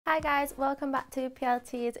Hi guys, welcome back to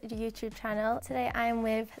PLT's YouTube channel. Today I'm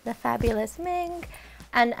with the fabulous Ming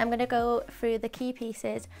and I'm going to go through the key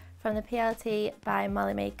pieces from the PLT by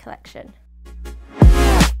Molly-Mae collection.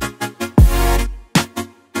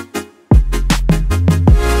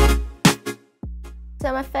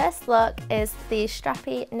 So my first look is the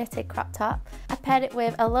strappy knitted crop top. I paired it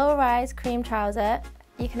with a low-rise cream trouser.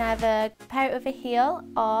 You can either pair it with a heel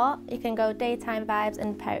or you can go daytime vibes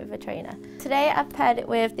and pair it with a trainer. Today I've paired it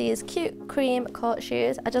with these cute cream court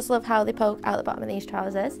shoes. I just love how they poke out the bottom of these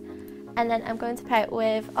trousers. And then I'm going to pair it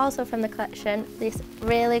with, also from the collection, this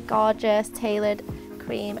really gorgeous tailored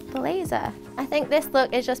cream blazer. I think this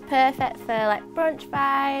look is just perfect for like brunch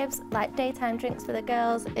vibes, like daytime drinks for the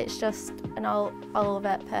girls. It's just an all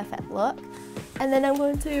over perfect look. And then I'm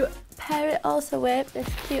going to pair it also with this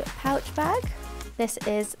cute pouch bag. This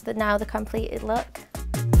is now the completed look.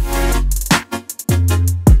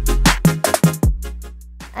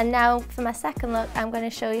 And now for my second look, I'm going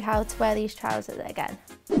to show you how to wear these trousers again.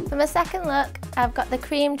 For my second look, I've got the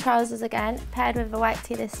cream trousers again, paired with a white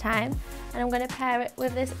tee this time. And I'm going to pair it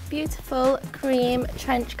with this beautiful cream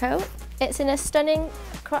trench coat. It's in a stunning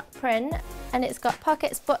crop print and it's got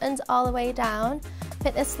pockets, buttons all the way down. I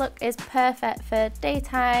think this look is perfect for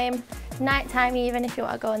daytime, nighttime even if you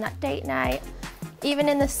want to go on that date night. Even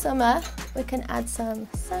in the summer, we can add some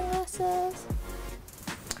sunglasses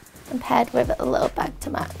and paired with a little bag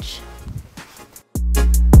to match.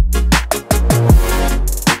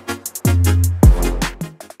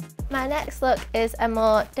 My next look is a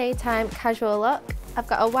more daytime casual look. I've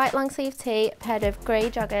got a white long sleeve tee paired with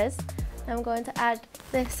grey joggers. I'm going to add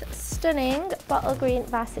this stunning bottle green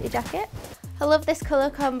varsity jacket. I love this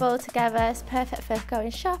colour combo together, it's perfect for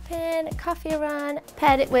going shopping, coffee run.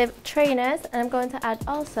 Paired it with trainers and I'm going to add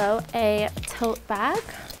also a tote bag.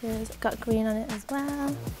 It's got green on it as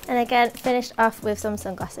well. And again, finished off with some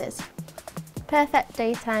sunglasses. Perfect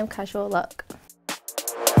daytime casual look.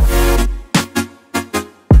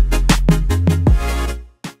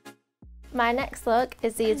 My next look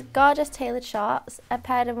is these gorgeous tailored shorts. I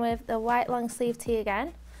paired them with the white long sleeve tee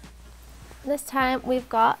again. This time we've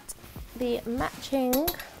got the matching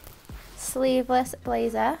sleeveless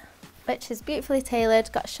blazer, which is beautifully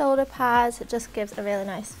tailored, got shoulder pads, it just gives a really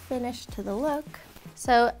nice finish to the look.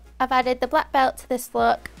 So I've added the black belt to this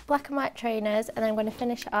look, black and white trainers, and I'm going to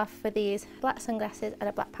finish it off with these black sunglasses and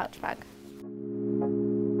a black pouch bag.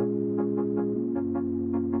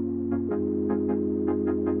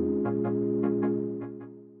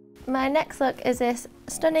 My next look is this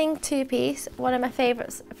stunning two-piece, one of my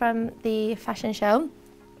favourites from the fashion show.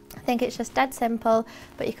 I think it's just dead simple,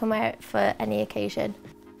 but you can wear it for any occasion.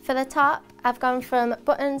 For the top, I've gone from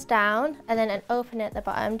buttons down and then an opening at the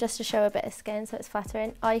bottom just to show a bit of skin so it's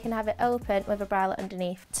flattering, or you can have it open with a bralette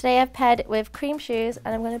underneath. Today I've paired it with cream shoes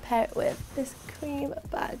and I'm going to pair it with this cream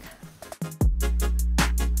bag.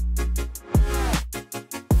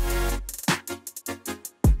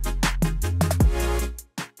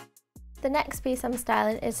 The next piece I'm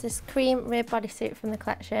styling is this cream rib bodysuit from the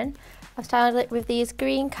collection. I've styled it with these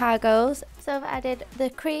green cargos. So I've added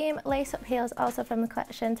the cream lace-up heels also from the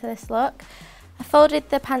collection to this look. I folded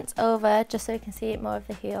the pants over just so you can see more of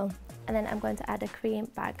the heel. And then I'm going to add a cream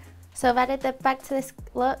bag. So I've added the bag to this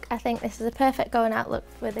look. I think this is a perfect going out look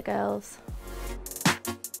with the girls.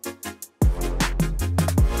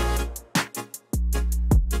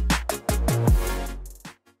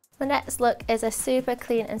 My next look is a super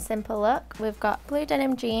clean and simple look. We've got blue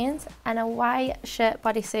denim jeans and a white shirt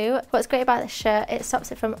bodysuit. What's great about this shirt, it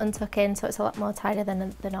stops it from untucking, so it's a lot more tighter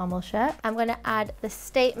than the normal shirt. I'm going to add the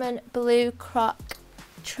statement blue croc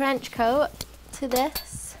trench coat to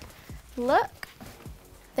this look.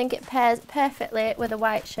 I think it pairs perfectly with a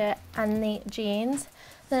white shirt and the jeans.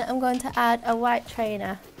 Then I'm going to add a white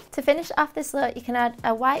trainer. To finish off this look, you can add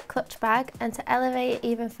a white clutch bag, and to elevate it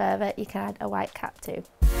even further, you can add a white cap too.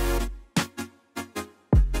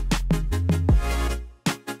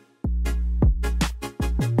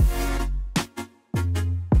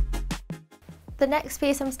 The next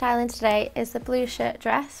piece I'm styling today is the blue shirt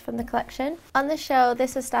dress from the collection. On the show,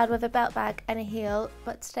 this was styled with a belt bag and a heel,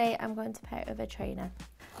 but today I'm going to pair it with a trainer.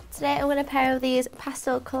 Today I'm going to pair with these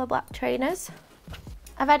pastel colour black trainers.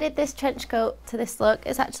 I've added this trench coat to this look.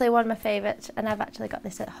 It's actually one of my favourites and I've actually got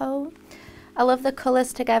this at home. I love the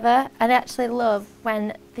colours together and I actually love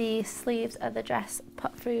when the sleeves of the dress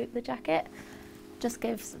pop through the jacket. Just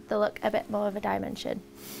gives the look a bit more of a dimension.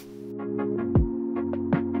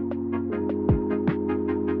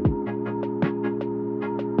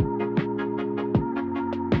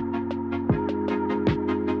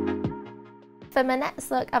 For my next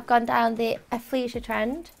look, I've gone down the athleisure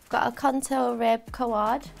trend. I've got a contour rib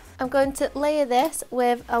cord. I'm going to layer this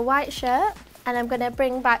with a white shirt, and I'm going to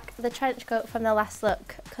bring back the trench coat from the last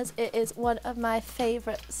look because it is one of my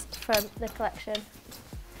favourites from the collection.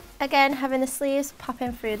 Again, having the sleeves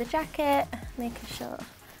popping through the jacket, making sure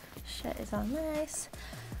the shirt is all nice.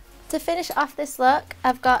 To finish off this look,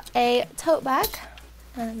 I've got a tote bag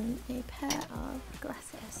and a pair of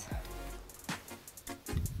glasses.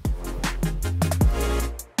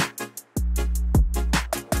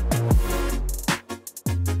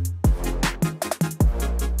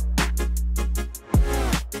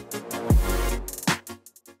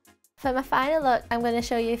 For my final look, I'm going to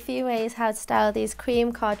show you a few ways how to style these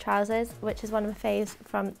cream cord trousers, which is one of my faves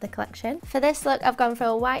from the collection. For this look, I've gone for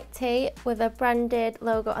a white tee with a branded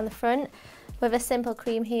logo on the front with a simple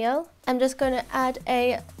cream heel. I'm just going to add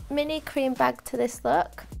a mini cream bag to this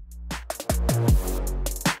look.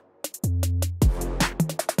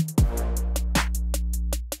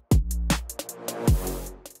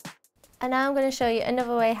 And now I'm going to show you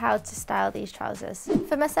another way how to style these trousers.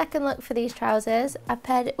 For my second look for these trousers, I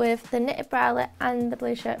paired it with the knitted bralette and the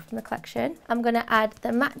blue shirt from the collection. I'm going to add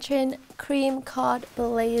the matching cream cord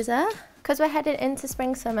blazer. Because we're heading into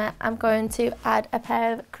spring summer, I'm going to add a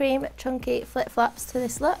pair of cream chunky flip-flops to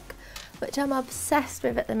this look, which I'm obsessed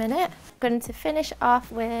with at the minute. I'm going to finish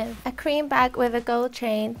off with a cream bag with a gold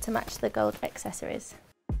chain to match the gold accessories.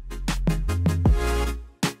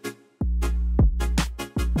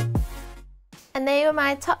 And they were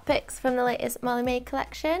my top picks from the latest Molly-Mae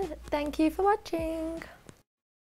collection. Thank you for watching.